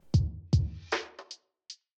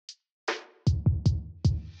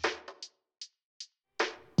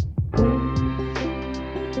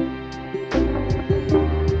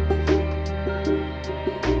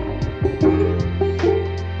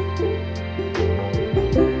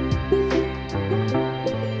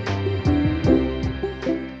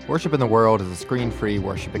Worship in the World is a screen-free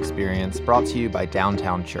worship experience brought to you by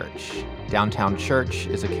Downtown Church. Downtown Church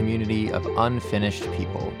is a community of unfinished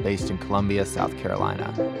people based in Columbia, South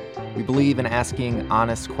Carolina. We believe in asking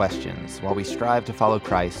honest questions while we strive to follow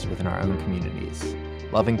Christ within our own communities,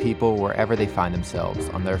 loving people wherever they find themselves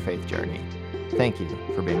on their faith journey. Thank you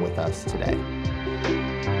for being with us today.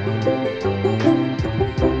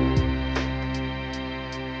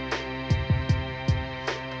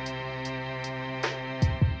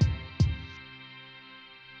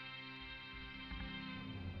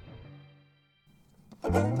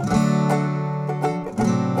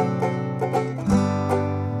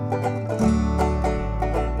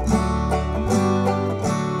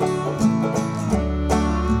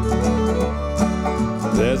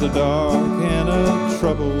 There's a dark and a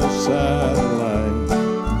troubled side of life.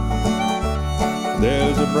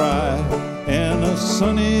 There's a bright and a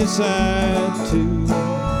sunny side too.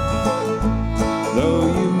 Though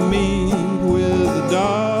you meet with the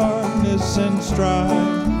darkness and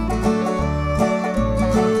strife,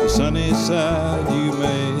 the sunny side you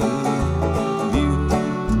may view.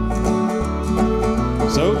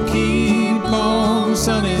 So keep on the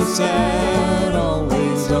sunny side,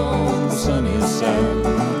 always on the sunny side.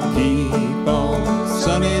 Keep on the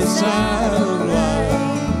sunny side of life.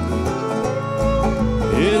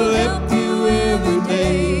 It'll help you every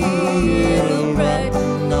day. It'll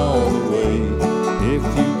brighten all the way. If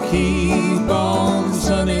you keep on the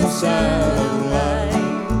sunny side of life.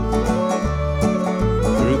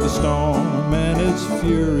 Through the storm and its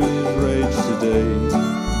furies rage today,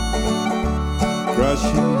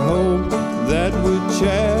 crushing hope that we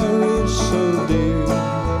cherish so dear.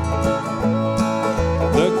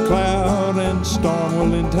 The cloud and storm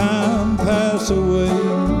will in time pass away,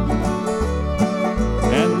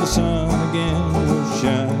 and the sun again will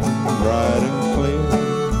shine bright and clear.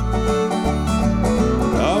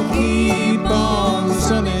 I'll keep on the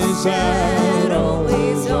sunny side,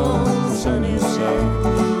 always on the sunny side.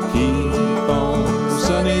 Keep on the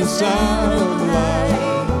sunny side of life.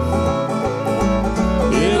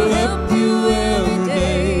 It'll help you every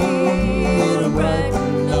day. It'll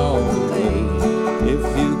brighten all the way. If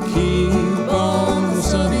you keep on the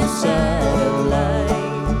sunny side of life.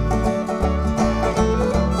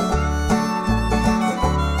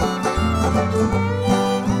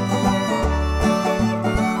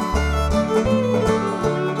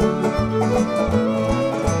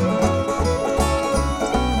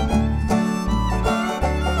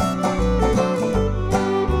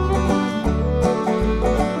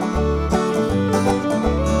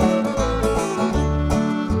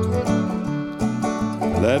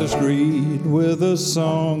 Let us greet with a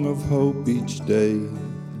song of hope each day.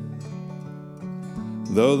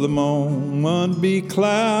 Though the moment be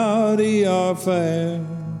cloudy or fair,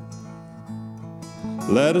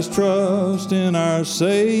 let us trust in our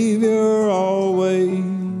Savior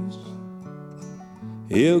always.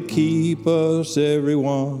 He'll keep us,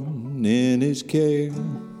 everyone, in His care.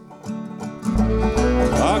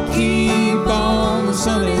 I'll keep on the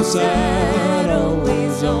sunny side,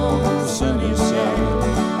 always on the sunny side.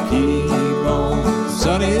 Keep on the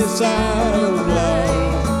sunny side of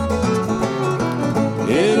life.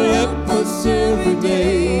 It'll help us every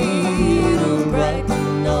day. It'll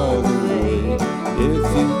brighten all the way. If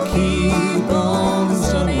you keep on the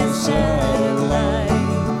sunny side of life.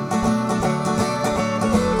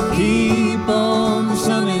 Keep on the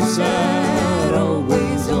sunny side,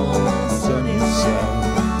 always on the sunny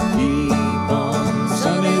side. Keep on the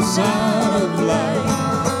sunny side of life.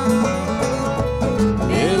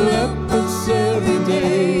 Every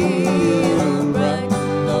day, it'll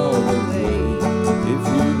brighten all the way. If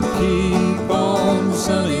you keep on the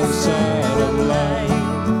sunny side of life.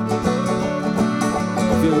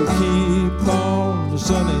 If you'll keep on the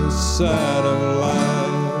sunny side of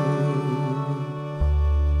life.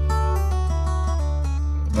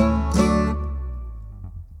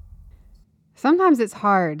 Sometimes it's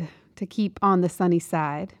hard to keep on the sunny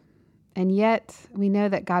side, and yet we know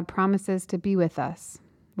that God promises to be with us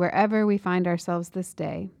wherever we find ourselves this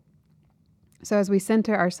day. So as we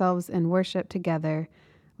center ourselves in worship together,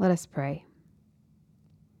 let us pray.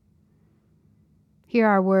 Hear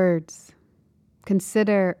our words.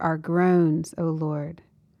 Consider our groans, O Lord.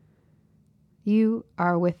 You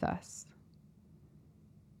are with us.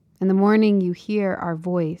 In the morning you hear our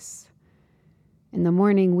voice. In the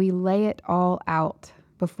morning we lay it all out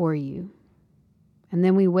before you. And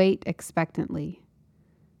then we wait expectantly.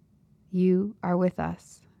 You are with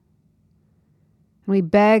us. And we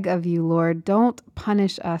beg of you, Lord, don't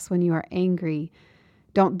punish us when you are angry.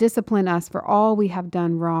 Don't discipline us for all we have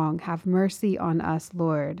done wrong. Have mercy on us,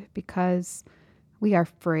 Lord, because We are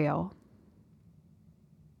frail.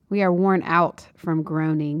 We are worn out from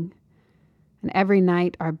groaning, and every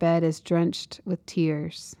night our bed is drenched with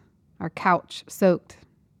tears, our couch soaked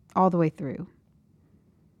all the way through.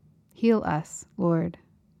 Heal us, Lord.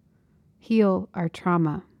 Heal our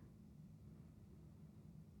trauma.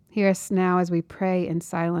 Hear us now as we pray in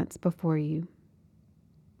silence before you.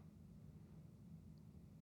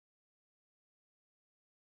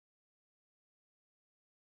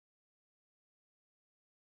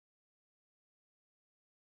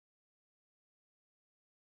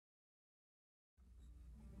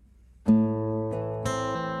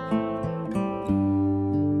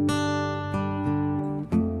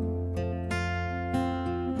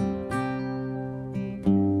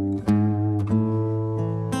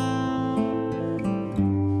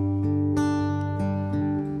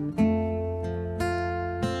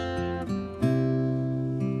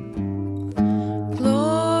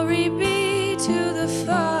 Glory be to the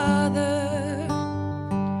Father.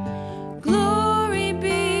 Glory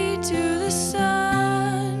be to the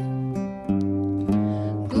Son.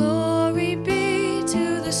 Glory be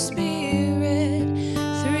to the Spirit,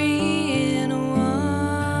 three in one.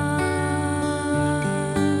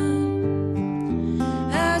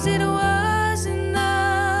 As it was in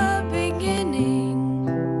the beginning,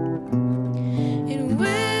 it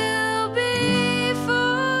will be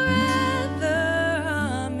forever.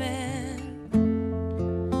 Amen.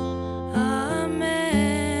 Amen.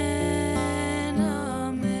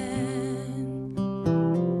 Amen.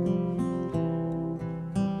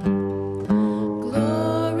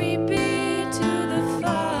 Glory be to the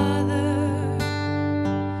Father.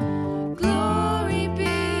 Glory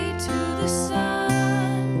be to the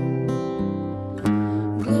Son.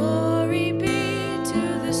 Glory be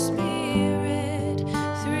to the Spirit,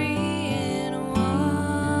 three in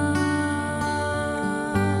one.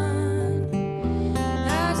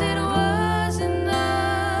 As it was in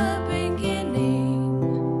the beginning,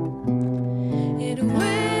 it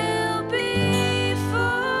will be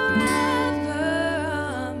forever.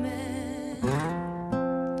 Amen.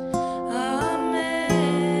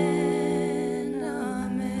 Amen.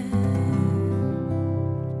 Amen.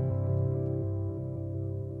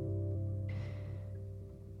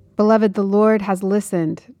 Beloved, the Lord has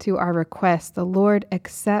listened to our request. The Lord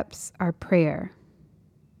accepts our prayer.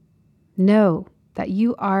 Know that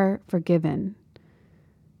you are forgiven.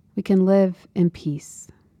 We can live in peace.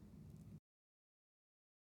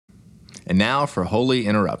 And now for Holy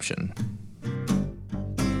Interruption.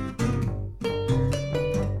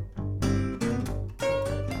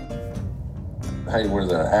 Hey, we're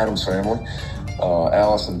the Adams family,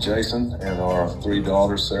 Alice and Jason, and our three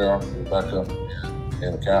daughters, Sarah, Rebecca,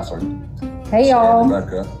 and Catherine. Hey, y'all.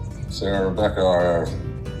 Sarah and Rebecca are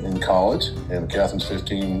in college, and Catherine's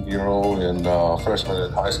 15-year-old and freshman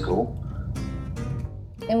in high school.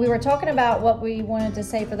 And we were talking about what we wanted to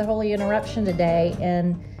say for the Holy Interruption today,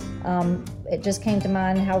 and it just came to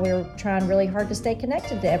mind how we were trying really hard to stay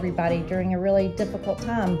connected to everybody during a really difficult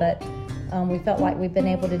time, but we felt like we've been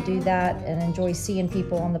able to do that and enjoy seeing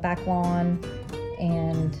people on the back lawn.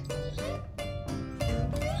 And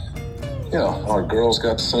Yeah, our girls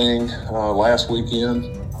got to sing last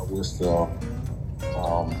weekend with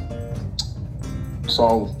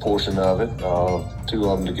song portion of it, two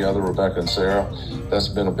of them together, Rebecca and Sarah. That's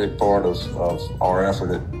been a big part of our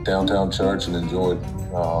effort at Downtown Church, and enjoyed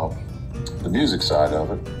the music side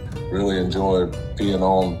of it. Really enjoyed being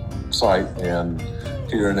on site and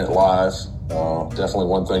hearing it live. Definitely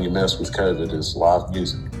one thing you miss with COVID is live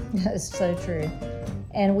music. that's so true.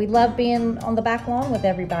 And we love being on the back lawn with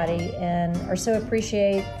everybody, and are so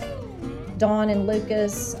appreciate Dawn and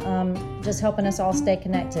Lucas just helping us all stay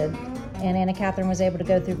connected. And Anna Catherine was able to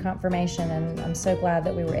go through confirmation, and I'm so glad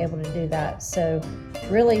that we were able to do that. So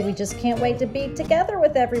really, we just can't wait to be together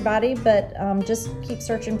with everybody, but just keep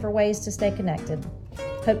searching for ways to stay connected.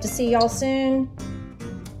 Hope to see y'all soon.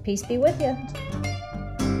 Peace be with you.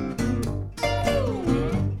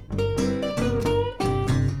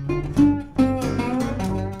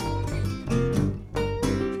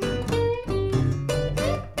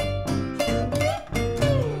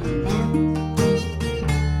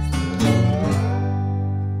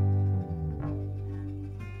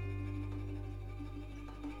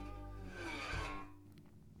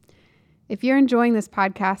 If you're enjoying this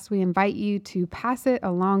podcast, we invite you to pass it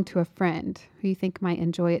along to a friend who you think might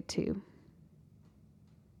enjoy it too.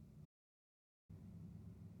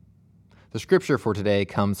 The scripture for today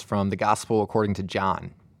comes from the Gospel according to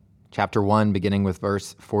John, chapter 1, beginning with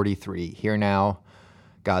verse 43. Hear now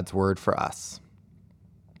God's word for us.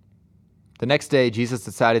 The next day, Jesus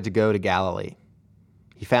decided to go to Galilee.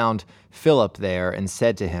 He found Philip there and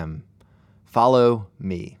said to him, "Follow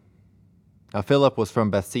me." Now Philip was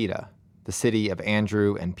from Bethsaida, the city of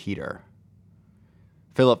Andrew and Peter.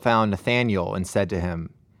 Philip found Nathanael and said to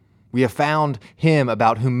him, "We have found him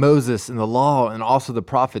about whom Moses and the law and also the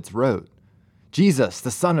prophets wrote, Jesus,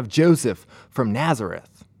 the son of Joseph from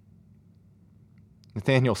Nazareth."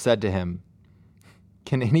 Nathanael said to him,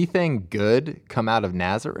 "Can anything good come out of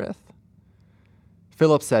Nazareth?"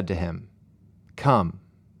 Philip said to him, "Come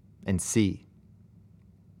and see."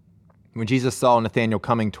 When Jesus saw Nathanael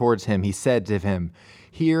coming towards him, he said to him,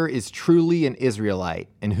 "Here is truly an Israelite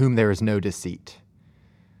in whom there is no deceit."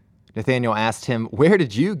 Nathanael asked him, "Where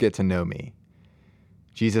did you get to know me?"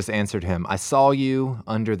 Jesus answered him, "I saw you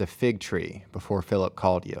under the fig tree before Philip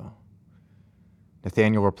called you."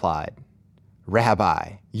 Nathanael replied,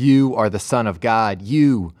 "Rabbi, you are the Son of God.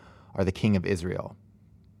 You are the King of Israel."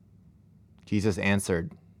 Jesus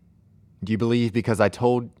answered, "Do you believe because I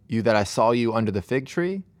told you that I saw you under the fig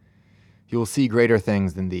tree? You will see greater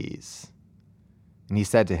things than these." And he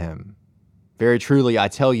said to him, "Very truly, I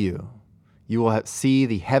tell you, you will see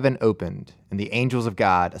the heaven opened and the angels of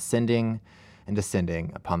God ascending and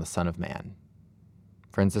descending upon the Son of Man."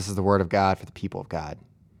 Friends, this is the word of God for the people of God.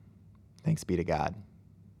 Thanks be to God.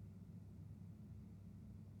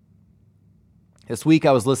 This week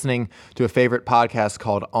I was listening to a favorite podcast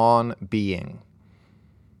called On Being.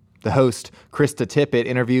 The host, Krista Tippett,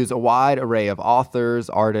 interviews a wide array of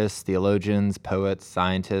authors, artists, theologians, poets,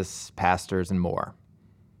 scientists, pastors, and more.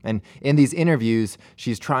 And in these interviews,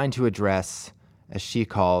 she's trying to address, as she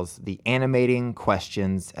calls, the animating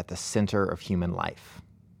questions at the center of human life.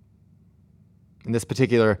 In this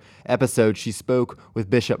particular episode, she spoke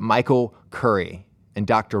with Bishop Michael Curry and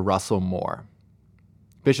Dr. Russell Moore.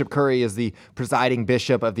 Bishop Curry is the presiding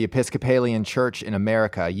bishop of the Episcopalian Church in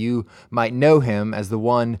America. You might know him as the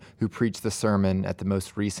one who preached the sermon at the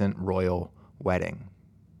most recent royal wedding.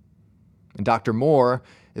 And Dr. Moore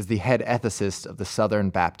is the head ethicist of the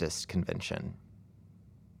Southern Baptist Convention.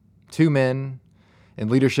 Two men in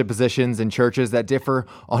leadership positions in churches that differ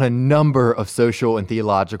on a number of social and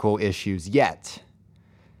theological issues, yet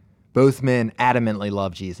both men adamantly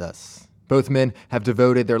love Jesus. Both men have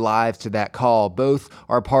devoted their lives to that call. Both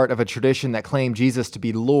are part of a tradition that claim Jesus to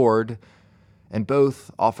be Lord, and both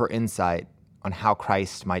offer insight on how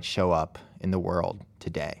Christ might show up in the world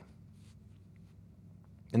today.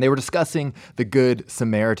 And they were discussing the Good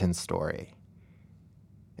Samaritan story.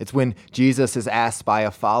 It's when Jesus is asked by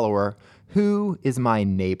a follower, "Who is my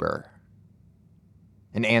neighbor?"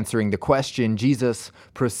 In answering the question, Jesus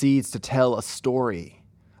proceeds to tell a story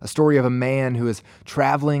of a man who is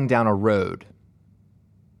traveling down a road.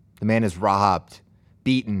 The man is robbed,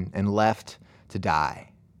 beaten, and left to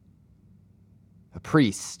die. A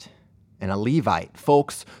priest and a Levite,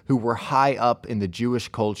 folks who were high up in the Jewish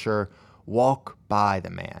culture, walk by the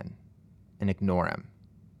man and ignore him.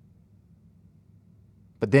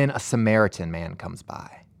 But then a Samaritan man comes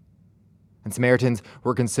by. And Samaritans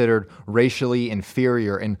were considered racially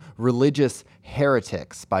inferior and religious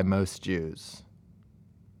heretics by most Jews.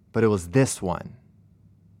 But it was this one,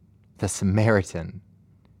 the Samaritan,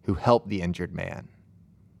 who helped the injured man.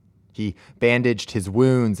 He bandaged his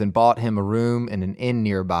wounds and bought him a room in an inn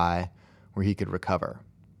nearby where he could recover.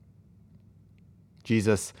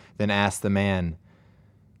 Jesus then asked the man,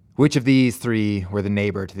 "Which of these three were the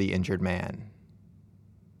neighbor to the injured man?"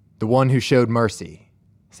 "The one who showed mercy,"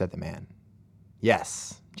 said the man.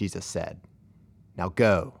 "Yes," Jesus said. "Now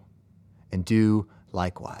go and do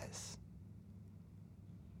likewise."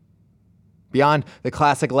 Beyond the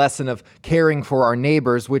classic lesson of caring for our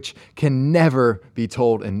neighbors, which can never be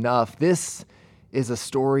told enough, this is a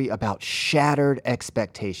story about shattered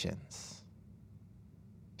expectations.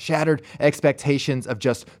 Shattered expectations of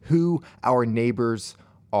just who our neighbors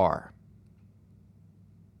are.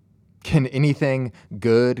 Can anything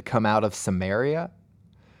good come out of Samaria?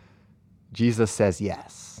 Jesus says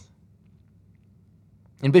yes.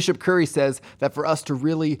 And Bishop Curry says that for us to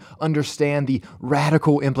really understand the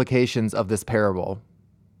radical implications of this parable,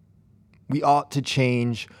 we ought to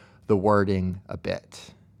change the wording a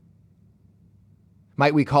bit.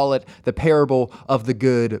 Might we call it the parable of the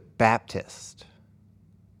good Baptist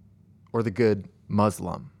or the good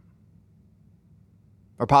Muslim?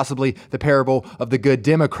 Or possibly the parable of the good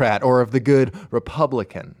Democrat or of the good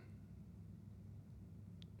Republican?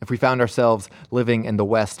 If we found ourselves living in the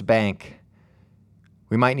West Bank,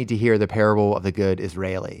 we might need to hear the parable of the good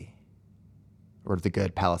Israeli or the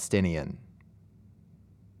good Palestinian.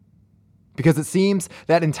 Because it seems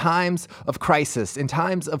that in times of crisis, in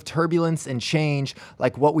times of turbulence and change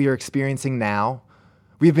like what we are experiencing now,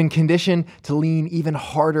 We've been conditioned to lean even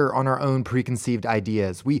harder on our own preconceived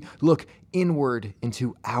ideas. We look inward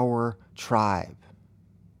into our tribe,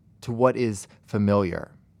 to what is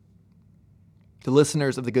familiar. The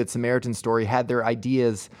listeners of the Good Samaritan story had their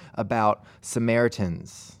ideas about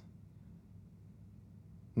Samaritans.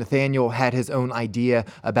 Nathanael had his own idea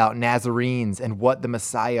about Nazarenes and what the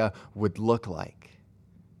Messiah would look like.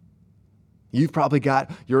 You've probably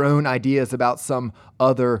got your own ideas about some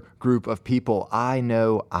other group of people. I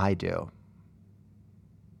know I do.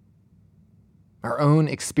 Our own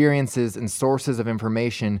experiences and sources of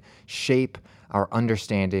information shape our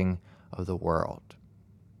understanding of the world.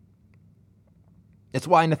 It's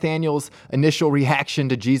why Nathanael's initial reaction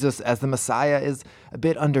to Jesus as the Messiah is a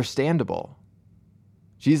bit understandable.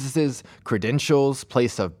 Jesus' credentials,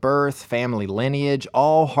 place of birth, family lineage,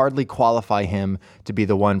 all hardly qualify him to be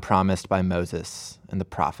the one promised by Moses and the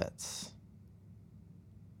prophets.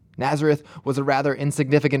 Nazareth was a rather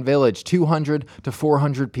insignificant village, 200 to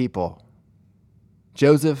 400 people.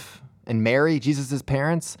 Joseph and Mary, Jesus'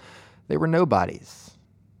 parents, they were nobodies.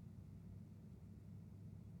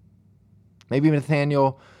 Maybe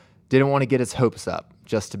Nathanael didn't want to get his hopes up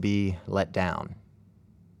just to be let down.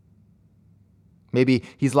 Maybe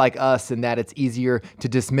he's like us in that it's easier to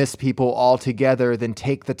dismiss people altogether than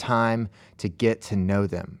take the time to get to know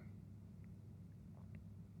them.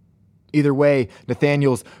 Either way,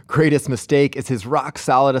 Nathanael's greatest mistake is his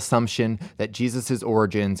rock-solid assumption that Jesus'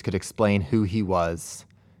 origins could explain who he was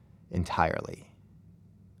entirely.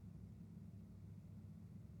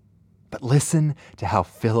 But listen to how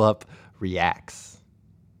Philip reacts.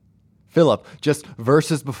 Philip, just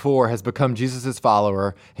verses before, has become Jesus'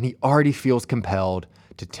 follower, and he already feels compelled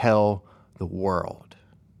to tell the world.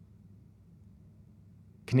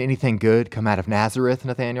 Can anything good come out of Nazareth?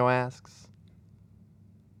 Nathanael asks.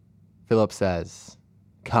 Philip says,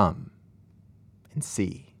 "Come and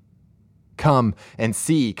see. Come and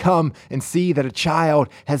see. Come and see that a child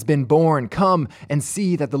has been born. Come and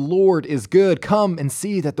see that the Lord is good. Come and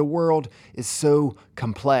see that the world is so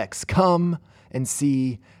complex. Come and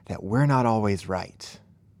see that we're not always right.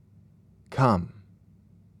 Come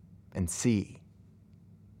and see."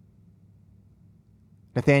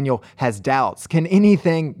 Nathanael has doubts. Can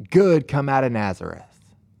anything good come out of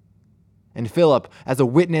Nazareth? And Philip, as a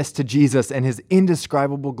witness to Jesus and his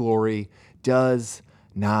indescribable glory, does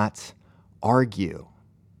not argue.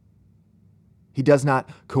 He does not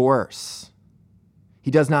coerce.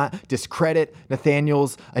 He does not discredit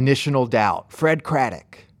Nathanael's initial doubt. Fred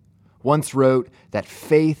Craddock once wrote that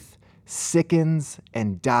faith sickens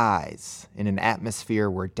and dies in an atmosphere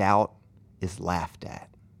where doubt is laughed at.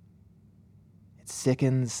 It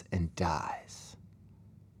sickens and dies.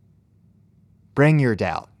 Bring your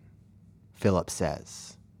doubt, Philip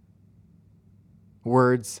says.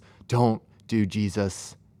 Words don't do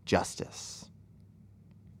Jesus justice.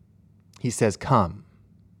 He says, "Come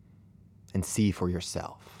and see for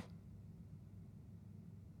yourself."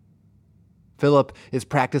 Philip is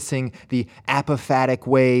practicing the apophatic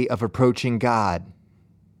way of approaching God,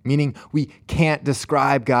 meaning we can't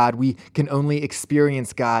describe God, we can only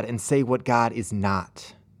experience God and say what God is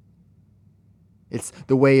not. It's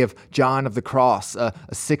the way of John of the Cross, a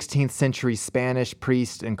 16th century Spanish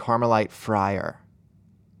priest and Carmelite friar.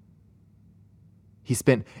 He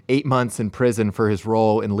spent 8 months in prison for his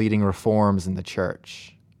role in leading reforms in the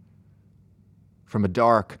church. From a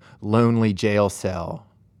dark, lonely jail cell,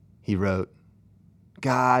 he wrote,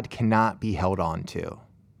 "God cannot be held on to.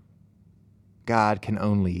 God can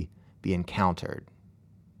only be encountered."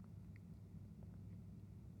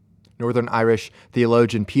 Northern Irish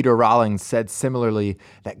theologian Peter Rawlings said similarly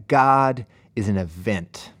that God is an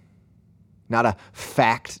event, not a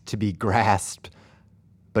fact to be grasped,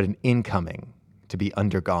 but an incoming to be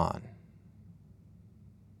undergone.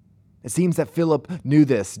 It seems that Philip knew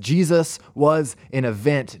this. Jesus was an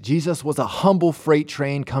event. Jesus was a humble freight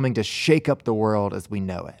train coming to shake up the world as we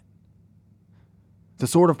know it. The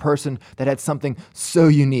sort of person that had something so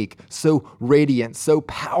unique, so radiant, so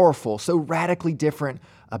powerful, so radically different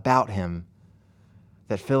about him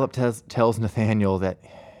that Philip tells Nathanael that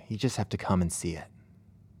you just have to come and see it.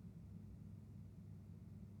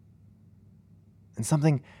 And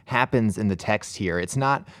something happens in the text here. It's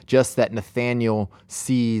not just that Nathanael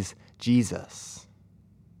sees Jesus.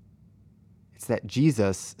 It's that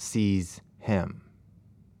Jesus sees him.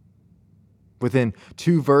 Within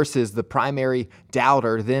 2 verses, the primary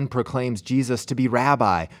doubter then proclaims Jesus to be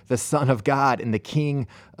Rabbi, the Son of God and the King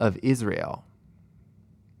of Israel.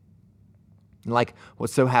 And like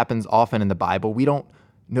what so happens often in the Bible, we don't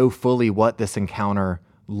know fully what this encounter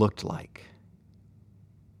looked like.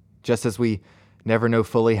 Just as we never know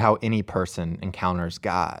fully how any person encounters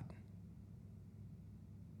God.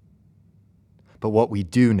 But what we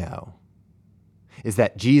do know is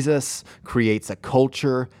that Jesus creates a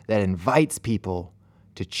culture that invites people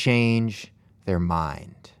to change their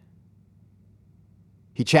mind.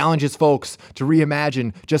 He challenges folks to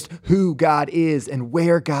reimagine just who God is and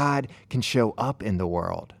where God can show up in the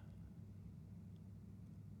world.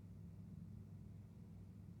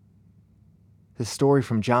 The story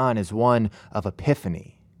from John is one of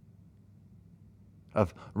epiphany,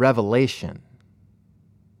 of revelation,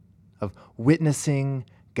 of witnessing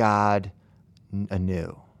God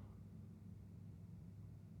anew.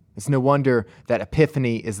 It's no wonder that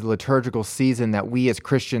Epiphany is the liturgical season that we as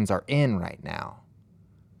Christians are in right now.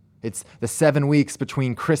 It's the 7 weeks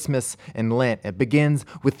between Christmas and Lent. It begins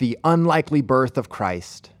with the unlikely birth of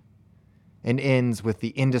Christ and ends with the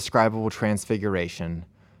indescribable transfiguration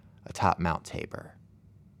atop Mount Tabor.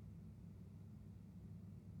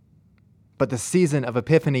 But the season of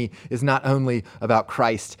Epiphany is not only about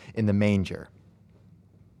Christ in the manger.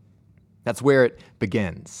 That's where it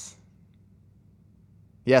begins.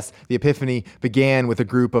 Yes, the Epiphany began with a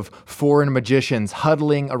group of foreign magicians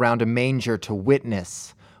huddling around a manger to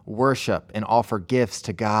witness, worship, and offer gifts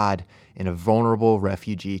to God in a vulnerable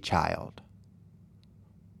refugee child.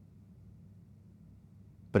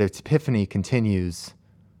 But its Epiphany continues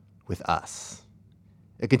with us.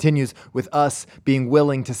 It continues with us being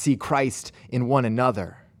willing to see Christ in one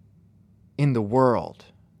another, in the world,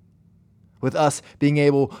 with us being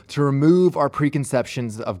able to remove our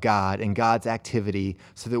preconceptions of God and God's activity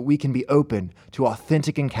so that we can be open to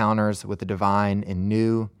authentic encounters with the divine in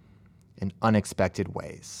new and unexpected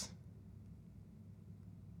ways.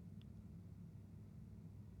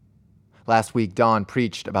 Last week, Dawn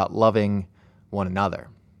preached about loving one another.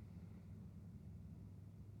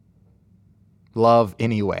 Love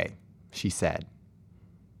anyway, she said.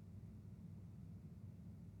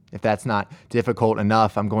 If that's not difficult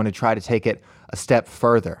enough, I'm going to try to take it a step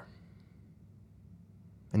further.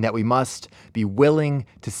 And that we must be willing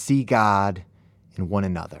to see God in one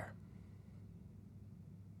another.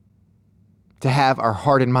 To have our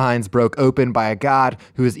heart and minds broke open by a God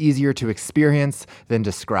who is easier to experience than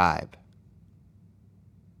describe.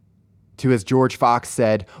 To, as George Fox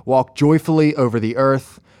said, walk joyfully over the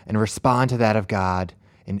earth and respond to that of God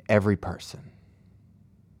in every person.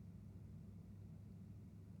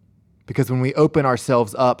 Because when we open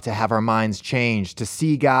ourselves up to have our minds changed, to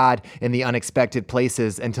see God in the unexpected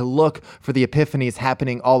places, and to look for the epiphanies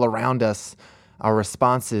happening all around us, our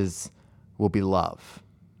responses will be love.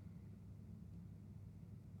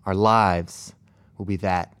 Our lives will be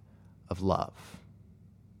that of love.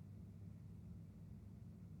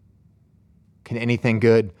 Can anything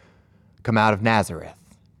good come out of Nazareth?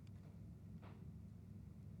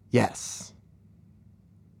 Yes.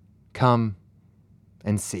 Come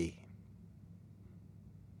and see.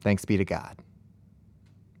 Thanks be to God.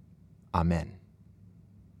 Amen.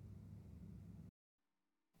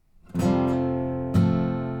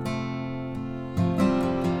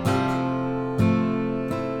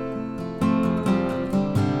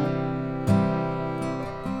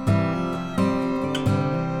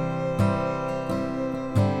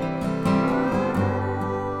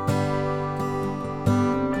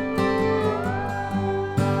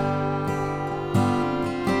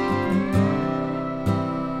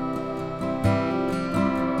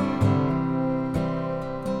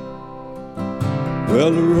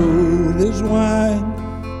 Well, the road is wide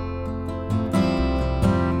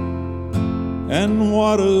and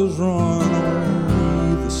waters run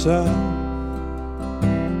on either side.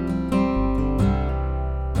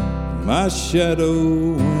 My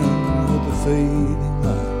shadow went with the fading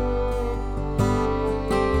light,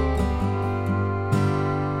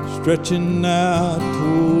 stretching out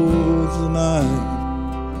towards the night.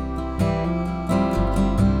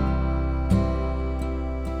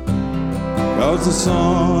 Cause the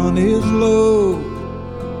sun is low,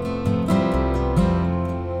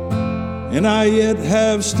 and I yet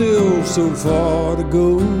have still so far to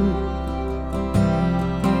go.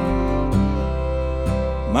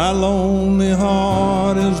 My lonely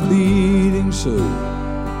heart is beating so,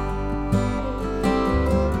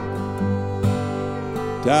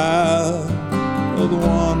 tired of the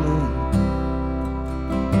wandering.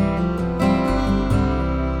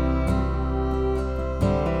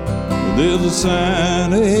 There's a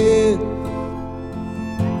sign ahead,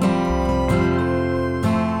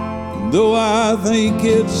 though I think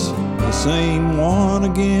it's the same one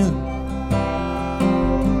again.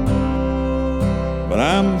 But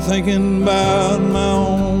I'm thinking about my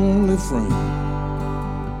only friend,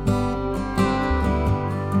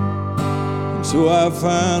 and so I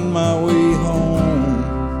find my way home.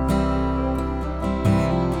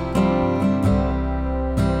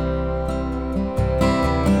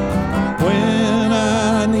 When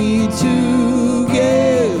I need to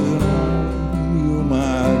get home, you're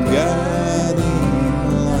my guiding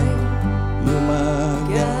light. You're my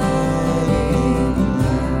guiding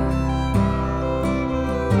light.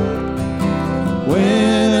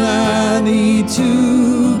 When I need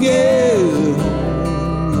to get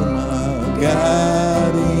home, you're my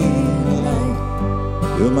guiding light.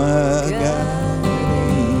 You're my guiding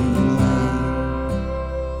light.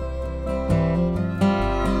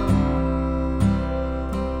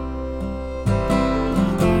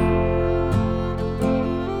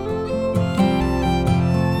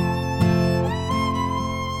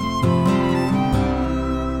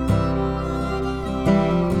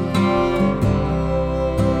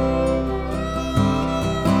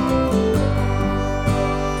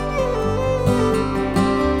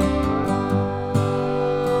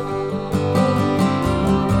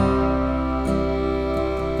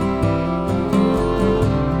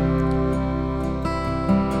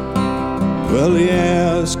 Well, the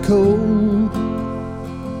air's cold,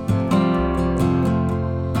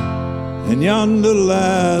 and yonder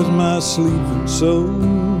lies my sleeping soul.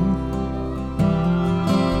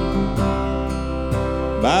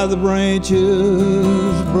 By the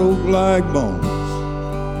branches broke like bones.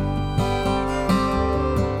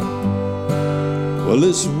 Well,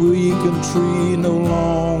 this weakened tree no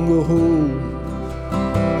longer holds.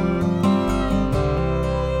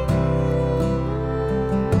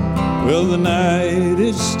 Well, the night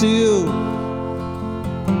is still,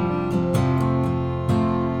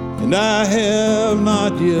 and I have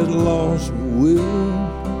not yet lost my will.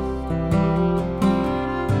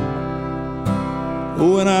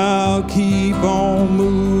 Oh, and I'll keep on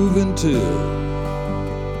moving till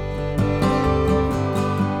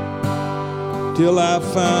I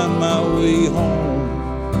find my way home.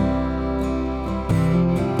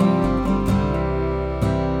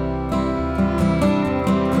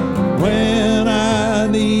 When I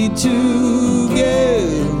need to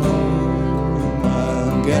get home, you're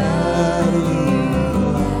my guiding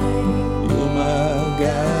light. You're my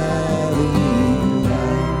guiding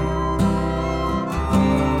light.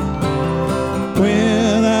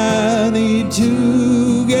 When I need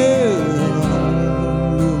to get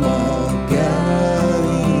home, you're my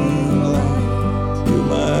guiding light. You're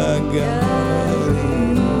my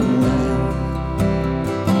guiding light.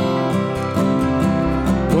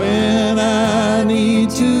 When I need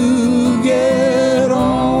to get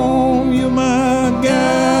home, you're my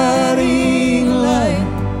guiding light.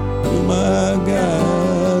 You're my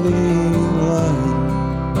guiding light.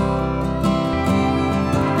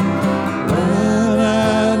 When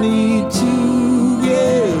I need to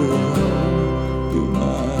get home, you're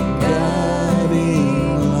my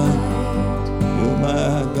guiding light. You're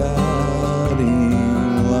my guiding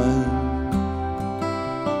light.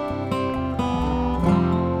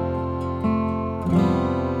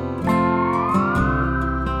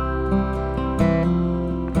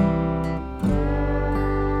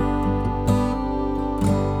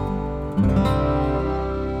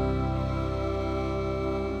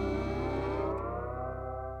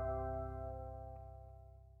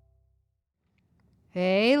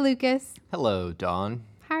 Hey, Lucas. Hello, Dawn.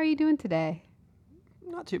 How are you doing today?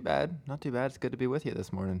 Not too bad. Not too bad. It's good to be with you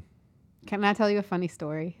this morning. Can I tell you a funny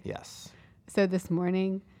story? Yes. So this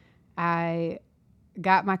morning, I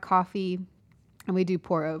got my coffee, and we do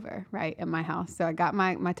pour over, right, at my house. So I got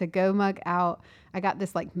my to-go mug out. I got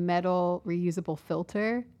this like metal reusable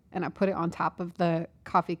filter, and I put it on top of the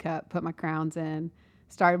coffee cup, put my crowns in,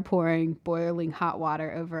 started pouring boiling hot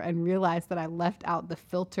water over, and realized that I left out the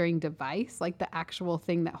filtering device, like the actual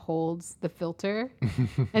thing that holds the filter.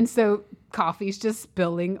 And so coffee's just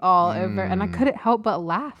spilling all over, and I couldn't help but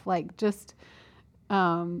laugh, like just,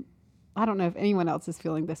 I don't know if anyone else is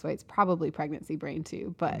feeling this way. It's probably pregnancy brain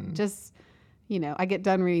too, but just, I get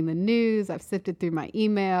done reading the news. I've sifted through my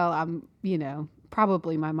email. I'm,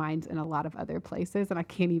 probably my mind's in a lot of other places, and I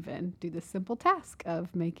can't even do the simple task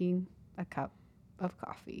of making a cup of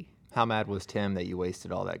coffee. How mad was Tim that you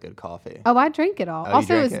wasted all that good coffee? Oh, I drank it all. Oh, you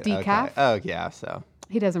Also, it was drank it? decaf. Okay. Oh, yeah, so.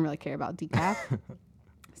 He doesn't really care about decaf.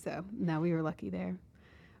 So, no, we were lucky there.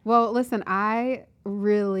 Well, listen, I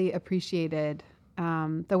really appreciated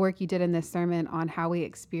the work you did in this sermon on how we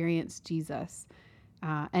experience Jesus.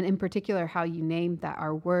 And in particular, how you named that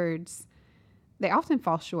our words, they often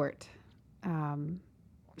fall short.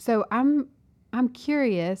 So I'm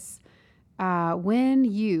curious, when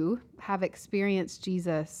you have experienced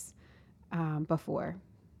Jesus before.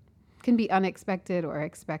 can be unexpected or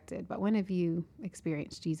expected. But when have you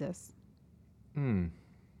experienced Jesus?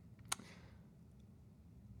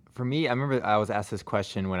 For me, I remember I was asked this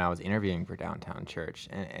question when I was interviewing for Downtown Church.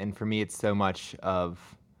 And for me, it's so much of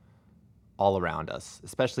all around us,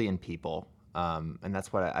 especially in people. And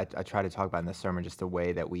that's what I try to talk about in this sermon, just the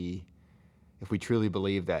way that if we truly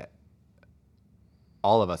believe that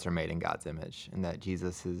all of us are made in God's image and that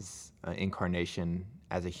Jesus' incarnation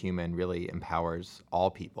as a human really empowers all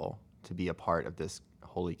people to be a part of this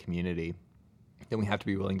holy community, then we have to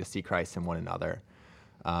be willing to see Christ in one another.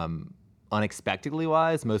 Unexpectedly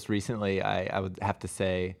wise, most recently, I would have to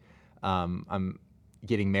say I'm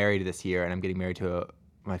getting married this year, and I'm getting married to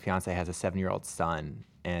my fiance has a 7-year-old son,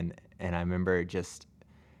 and I remember just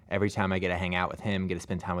every time I get to hang out with him, get to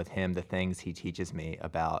spend time with him, the things he teaches me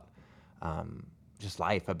about just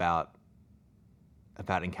life, about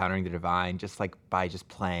encountering the divine, just like by just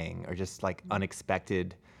playing, or just like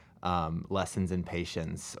unexpected lessons in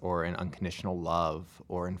patience, or in unconditional love,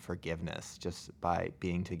 or in forgiveness, just by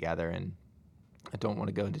being together. And I don't want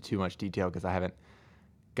to go into too much detail because I haven't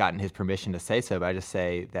gotten his permission to say so, but I just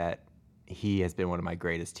say that he has been one of my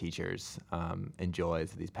greatest teachers and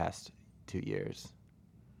joys of these past 2 years.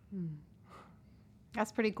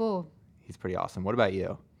 That's pretty cool. He's pretty awesome. What about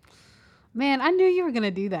you? Man, I knew you were going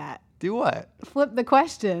to do that. Do what? Flip the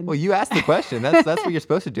question. Well, you asked the question. That's what you're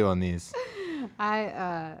supposed to do on these.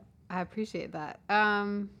 I appreciate that.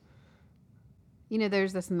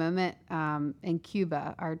 There's this moment in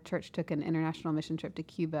Cuba. Our church took an international mission trip to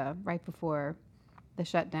Cuba right before the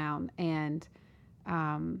shutdown, and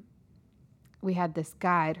we had this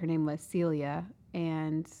guide. Her name was Celia,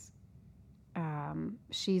 and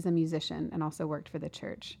she's a musician and also worked for the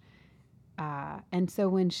church. And so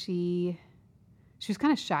when she was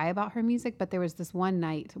kind of shy about her music, but there was this one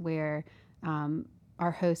night where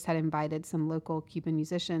our host had invited some local Cuban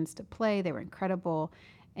musicians to play. They were incredible.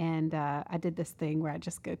 And I did this thing where I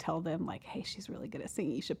just go tell them, like, hey, she's really good at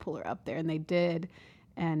singing. You should pull her up there. And they did.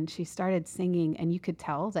 And she started singing, and you could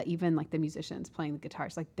tell that even like the musicians playing the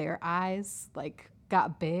guitars, like their eyes like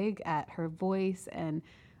got big at her voice, and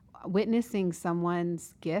witnessing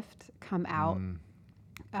someone's gift come out.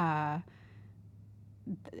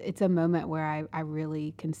 It's a moment where I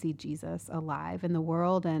really can see Jesus alive in the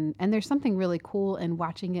world. And there's something really cool in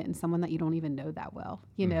watching it in someone that you don't even know that well,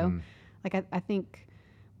 you know? Like I think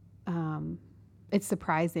it's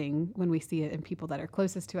surprising when we see it in people that are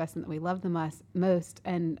closest to us and that we love them most.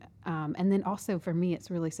 And then also for me,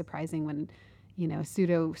 it's really surprising when, a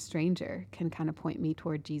pseudo stranger can kind of point me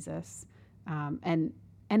toward Jesus. And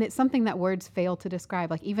it's something that words fail to describe.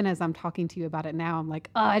 Like even as I'm talking to you about it now, I'm like,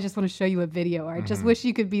 oh, I just want to show you a video, or I just wish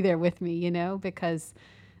you could be there with me, because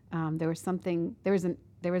there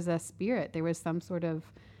was a spirit, there was some sort of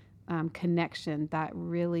connection that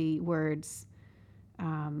really words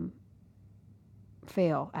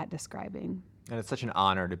fail at describing. And it's such an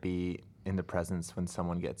honor to be in the presence when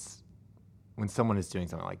someone is doing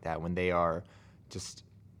something like that, when they are just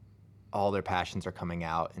all their passions are coming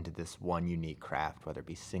out into this one unique craft, whether it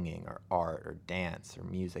be singing or art or dance or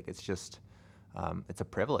music. It's just, it's a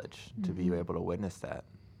privilege to be able to witness that.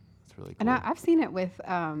 It's really cool. And I've seen it with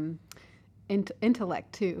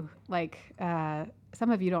intellect too. Like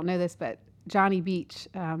some of you don't know this, but Johnny Beach,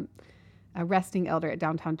 a resting elder at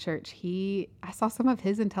Downtown Church, I saw some of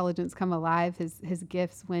his intelligence come alive, his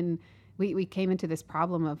gifts when we came into this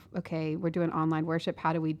problem of, okay, we're doing online worship.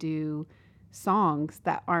 How do we do songs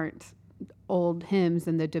that aren't old hymns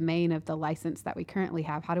in the domain of the license that we currently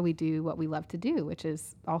have? How do we do what we love to do, which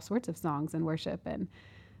is all sorts of songs and worship? And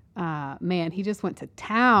man, he just went to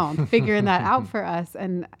town figuring that out for us.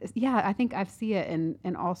 And yeah, I think I see it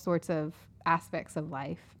in all sorts of aspects of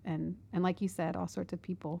life, and like you said, all sorts of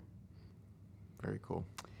people. Very cool.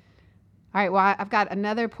 All right, well, I've got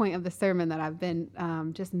another point of the sermon that I've been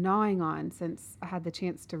just gnawing on since I had the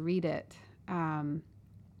chance to read it.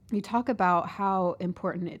 You talk about how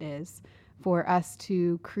important it is for us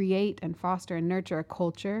to create and foster and nurture a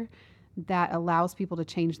culture that allows people to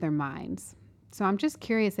change their minds. So I'm just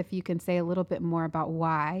curious if you can say a little bit more about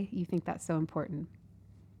why you think that's so important.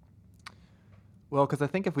 Well, because I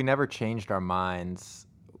think if we never changed our minds,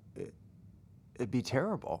 it'd be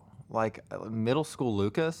terrible. Like middle school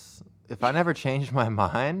Lucas, if I never changed my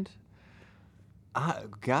mind, I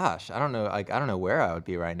don't know. I don't know where I would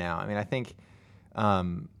be right now. I mean, I think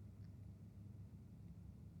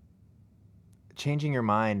changing your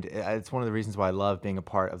mind, it's one of the reasons why I love being a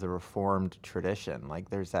part of the Reformed tradition. Like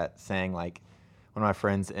there's that saying, like one of my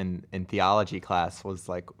friends in theology class was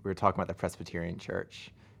like, we were talking about the Presbyterian Church,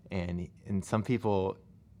 and some people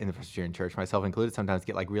in the Presbyterian Church, myself included, sometimes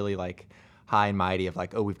get like really like, high and mighty of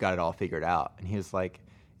like, oh, we've got it all figured out. And he was like,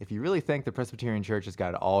 if you really think the Presbyterian Church has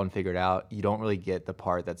got it all and figured out, you don't really get the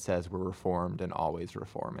part that says we're reformed and always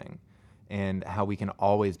reforming, and how we can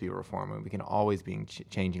always be reforming. We can always be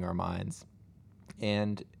changing our minds,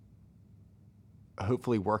 and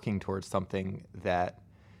hopefully working towards something that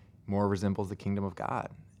more resembles the kingdom of God.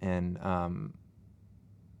 And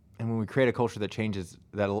when we create a culture that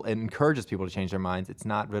encourages people to change their minds, it's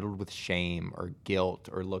not riddled with shame or guilt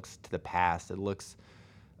or looks to the past. It looks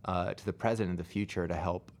to the present and the future to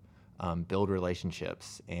help build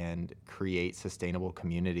relationships and create sustainable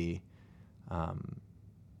community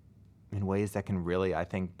in ways that can really, I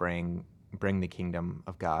think, bring the kingdom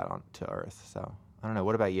of God onto earth. So I don't know.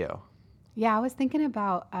 What about you? Yeah, I was thinking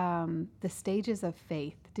about the stages of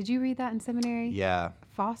faith. Did you read that in seminary? Yeah.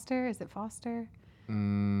 Foster? Is it Foster? I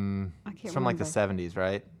can't It's from like the 70s,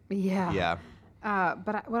 right? Yeah. Yeah.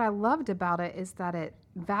 But what I loved about it is that it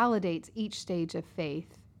validates each stage of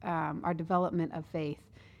faith, our development of faith,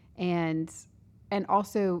 and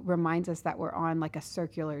also reminds us that we're on like a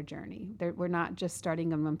circular journey. We're not just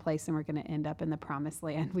starting in one place and we're going to end up in the promised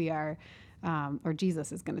land. We are, or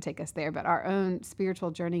Jesus is going to take us there. But our own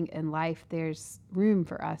spiritual journey in life, there's room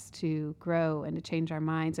for us to grow and to change our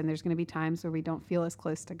minds. And there's going to be times where we don't feel as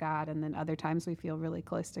close to God, and then other times we feel really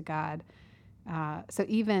close to God. So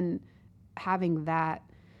even having that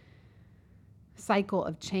cycle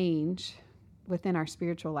of change within our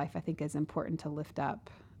spiritual life, I think is important to lift up.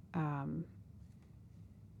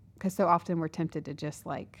 Because so often we're tempted to just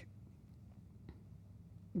like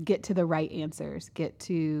get to the right answers, get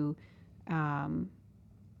to, in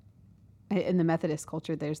the Methodist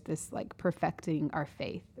culture, there's this like perfecting our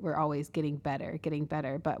faith. We're always getting better.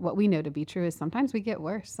 But what we know to be true is sometimes we get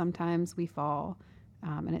worse. Sometimes we fall.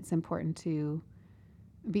 And it's important to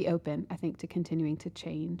be open, I think, to continuing to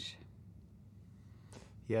change.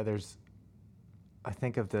 Yeah, I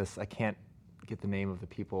think of this, I can't get the name of the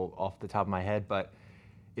people off the top of my head, but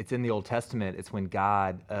it's in the Old Testament. It's when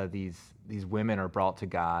God, these women are brought to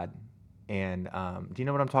God, and do you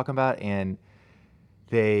know what I'm talking about? And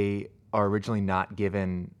they are originally not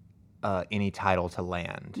given any title to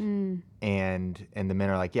land, and the men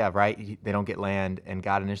are like, yeah, right. They don't get land, and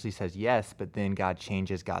God initially says yes, but then God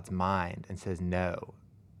changes God's mind and says no,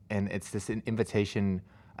 and it's this invitation.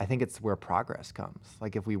 I think it's where progress comes.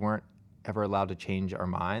 Like if we weren't ever allowed to change our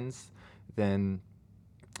minds, then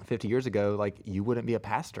 50 years ago, like you wouldn't be a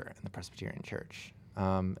pastor in the Presbyterian Church,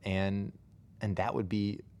 and that would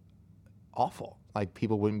be awful. Like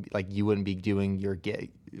people wouldn't be, like you wouldn't be doing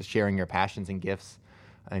sharing your passions and gifts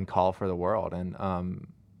and call for the world. And I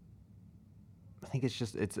think it's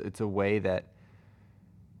just it's a way that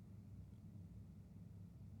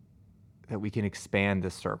we can expand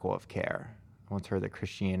this circle of care. I once heard that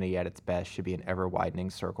Christianity at its best should be an ever-widening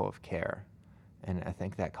circle of care. And I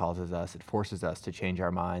think that it forces us to change our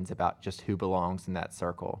minds about just who belongs in that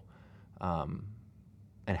circle,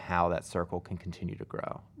 and how that circle can continue to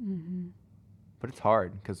grow. Mm-hmm. But it's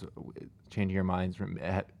hard because changing your minds,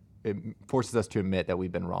 it forces us to admit that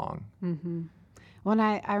we've been wrong. Mm-hmm. Well, and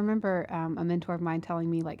I remember a mentor of mine telling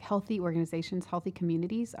me like healthy organizations, healthy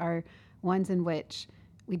communities are ones in which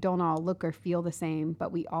we don't all look or feel the same,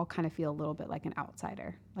 but we all kind of feel a little bit like an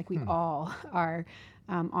outsider. Like we all are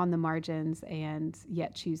on the margins and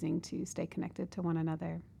yet choosing to stay connected to one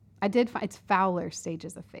another. I did find it's Fowler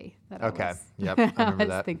Stages of Faith that okay. I was, Yep, I remember I was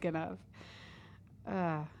that. thinking of.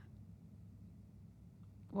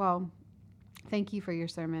 Well, thank you for your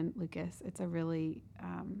sermon, Lucas. It's a really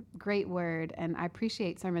great word, and I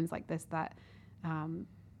appreciate sermons like this that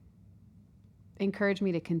encourage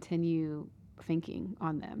me to continue thinking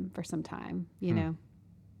on them for some time, you know.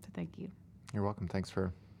 So thank you. You're welcome. Thanks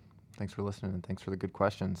for listening, and thanks for the good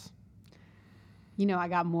questions. You know, I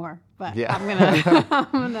got more, but yeah. I'm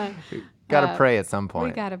gonna gotta pray at some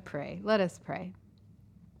point. We gotta pray. Let us pray.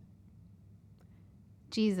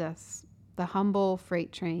 Jesus, the humble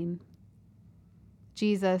freight train.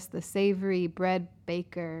 Jesus, the savory bread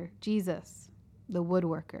baker. Jesus, the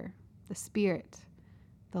woodworker, the Spirit,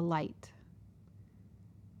 the light.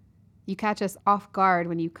 You catch us off guard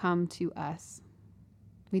when you come to us.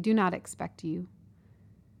 We do not expect you.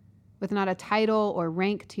 With not a title or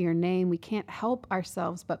rank to your name, we can't help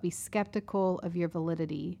ourselves but be skeptical of your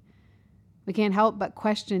validity. We can't help but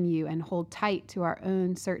question you and hold tight to our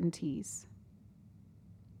own certainties.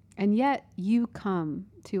 And yet you come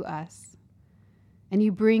to us, and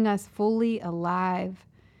you bring us fully alive,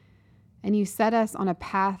 and you set us on a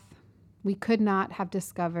path we could not have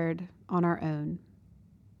discovered on our own.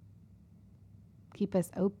 Keep us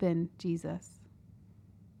open, Jesus.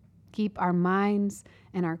 Keep our minds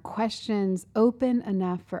and our questions open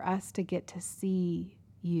enough for us to get to see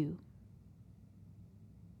you.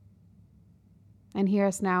 And hear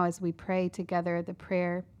us now as we pray together the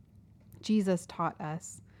prayer Jesus taught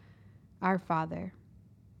us. Our Father,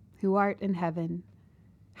 who art in heaven,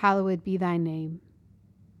 hallowed be thy name.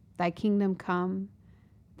 Thy kingdom come,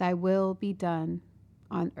 thy will be done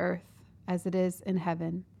on earth as it is in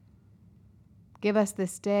heaven. Give us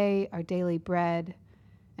this day our daily bread,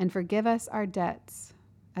 and forgive us our debts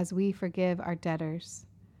as we forgive our debtors.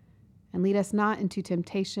 And lead us not into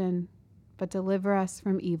temptation, but deliver us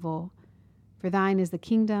from evil. For thine is the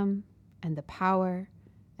kingdom, and the power,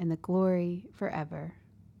 and the glory forever.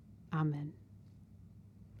 Amen.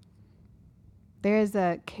 There is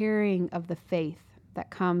a carrying of the faith that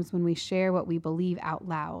comes when we share what we believe out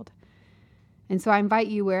loud. And so I invite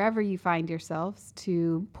you, wherever you find yourselves,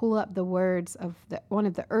 to pull up the words of one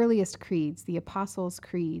of the earliest creeds, the Apostles'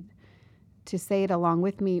 Creed, to say it along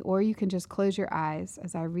with me, or you can just close your eyes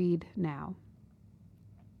as I read now.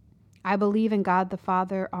 I believe in God the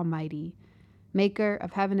Father Almighty, maker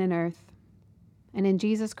of heaven and earth, and in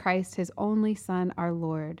Jesus Christ, his only Son, our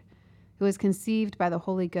Lord, who was conceived by the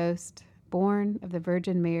Holy Ghost, born of the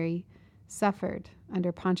Virgin Mary, suffered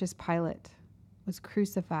under Pontius Pilate, was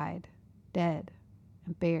crucified, dead,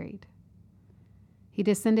 and buried. He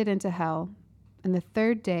descended into hell, and the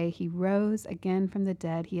third day he rose again from the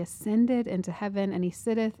dead. He ascended into heaven, and he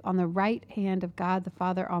sitteth on the right hand of God the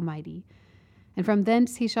Father Almighty. And from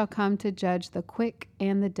thence he shall come to judge the quick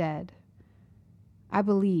and the dead. I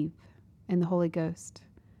believe in the Holy Ghost,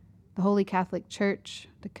 the Holy Catholic Church,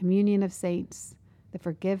 the communion of saints, the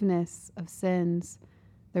forgiveness of sins,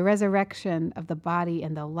 the resurrection of the body,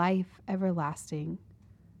 and the life everlasting.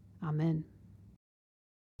 Amen.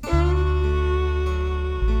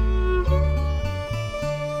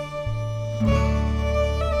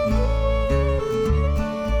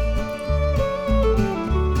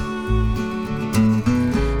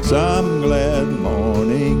 Some glad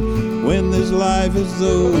morning when this life is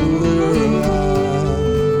over,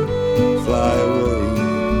 I'll fly away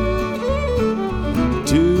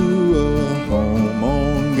to a home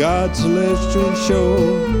on God's celestial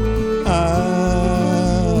shore.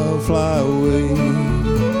 I'll fly away.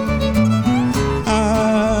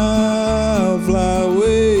 I'll fly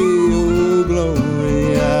away, oh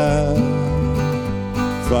glory, I'll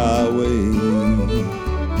fly away.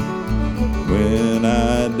 When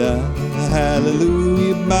I die,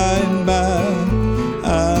 hallelujah, by and by,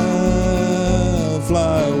 I'll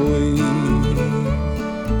fly away.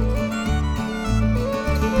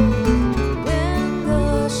 When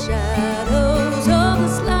the shadows of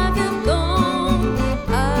this life have gone,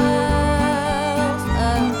 I'll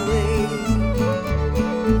fly away.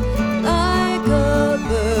 Like a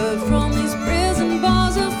bird from these prison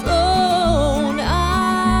bars have flown,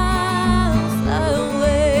 I'll fly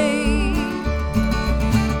away.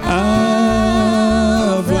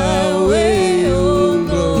 I'll fly away, oh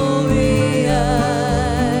glory,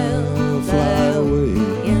 I'll fly away.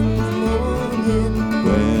 In the morning,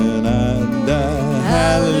 When I die,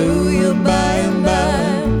 hallelujah, by and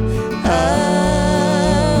by,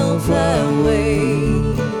 I'll fly away.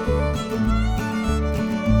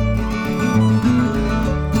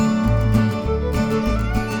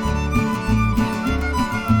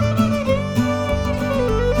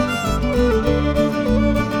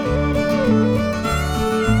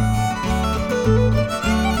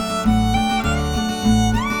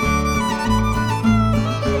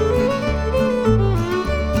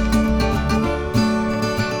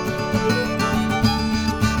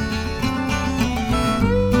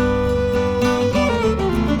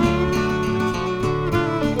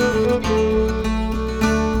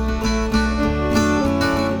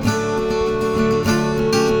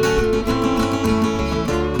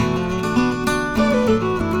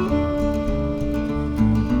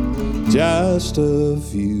 Just a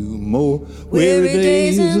few more weary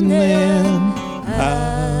days and then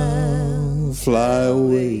I'll fly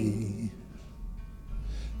away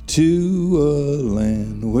to a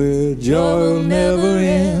land where joy will never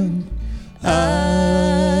end.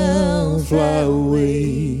 I'll fly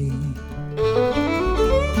away.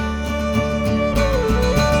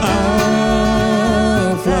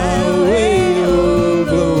 I'll fly away, oh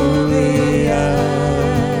glory,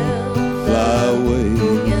 I'll fly away.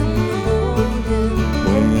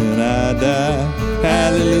 When I die,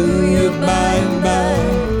 hallelujah, by and by,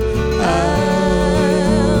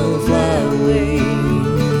 I'll fly away.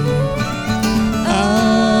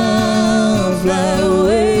 I'll fly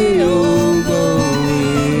away,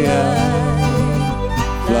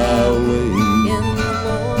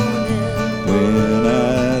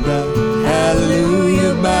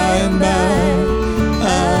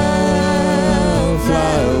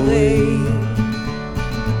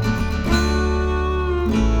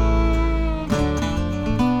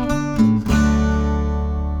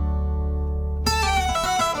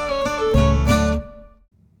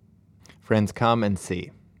 Friends, come and see.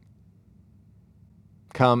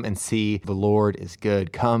 Come and see the Lord is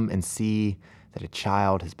good. Come and see that a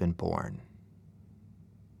child has been born.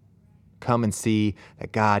 Come and see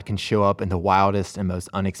that God can show up in the wildest and most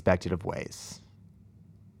unexpected of ways.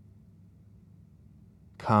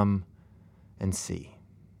 Come and see.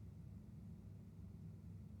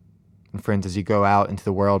 And friends, as you go out into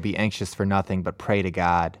the world, be anxious for nothing, but pray to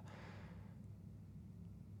God.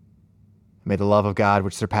 May the love of God,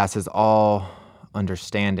 which surpasses all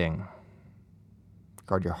understanding,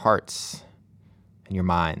 guard your hearts and your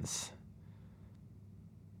minds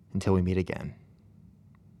until we meet again.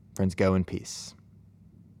 Friends, go in peace.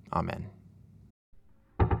 Amen.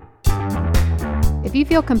 If you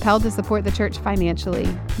feel compelled to support the church financially,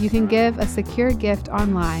 you can give a secure gift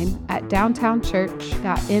online at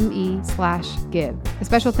downtownchurch.me/give. A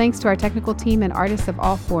special thanks to our technical team and artists of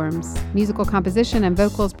all forms. Musical composition and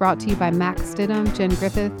vocals brought to you by Max Stidham, Jen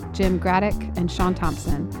Griffith, Jim Graddick, and Sean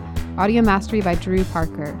Thompson. Audio mastery by Drew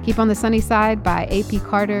Parker. Keep on the Sunny Side by A.P.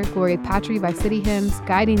 Carter, Gloria Patry by City Hymns,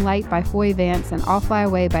 Guiding Light by Foy Vance, and I'll Fly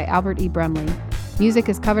Away by Albert E. Brumley. Music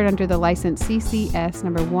is covered under the license CCS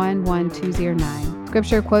number 11209.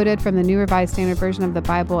 Scripture quoted from the New Revised Standard Version of the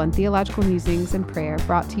Bible and Theological Musings and Prayer,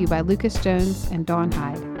 brought to you by Lucas Jones and Dawn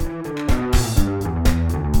Hyde.